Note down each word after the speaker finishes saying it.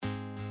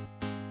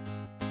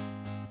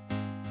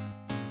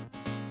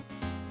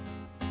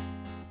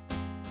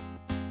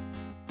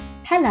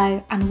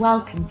Hello and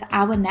welcome to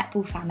our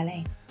Netball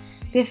family,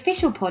 the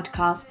official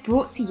podcast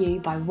brought to you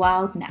by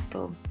World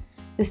Netball,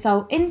 the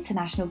sole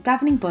international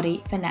governing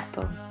body for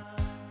netball.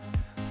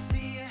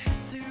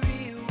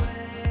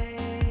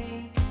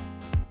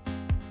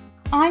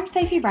 I'm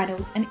Sophie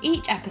Reynolds, and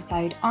each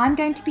episode I'm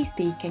going to be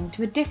speaking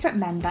to a different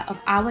member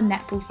of our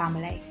netball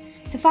family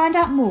to find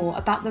out more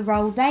about the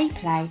role they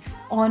play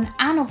on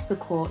and off the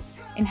court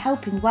in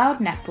helping World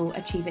Netball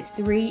achieve its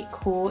three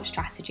core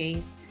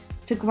strategies: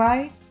 to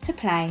grow, to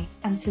play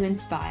and to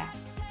inspire.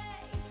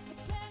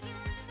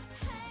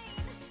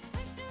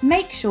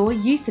 Make sure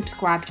you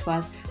subscribe to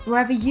us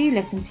wherever you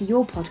listen to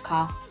your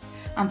podcasts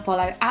and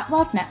follow at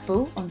World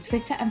Netball on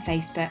Twitter and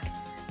Facebook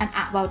and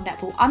at World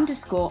Netball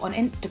 _ on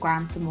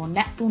Instagram for more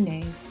netball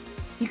news.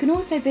 You can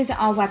also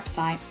visit our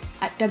website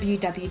at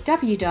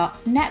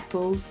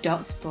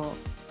www.netball.sport.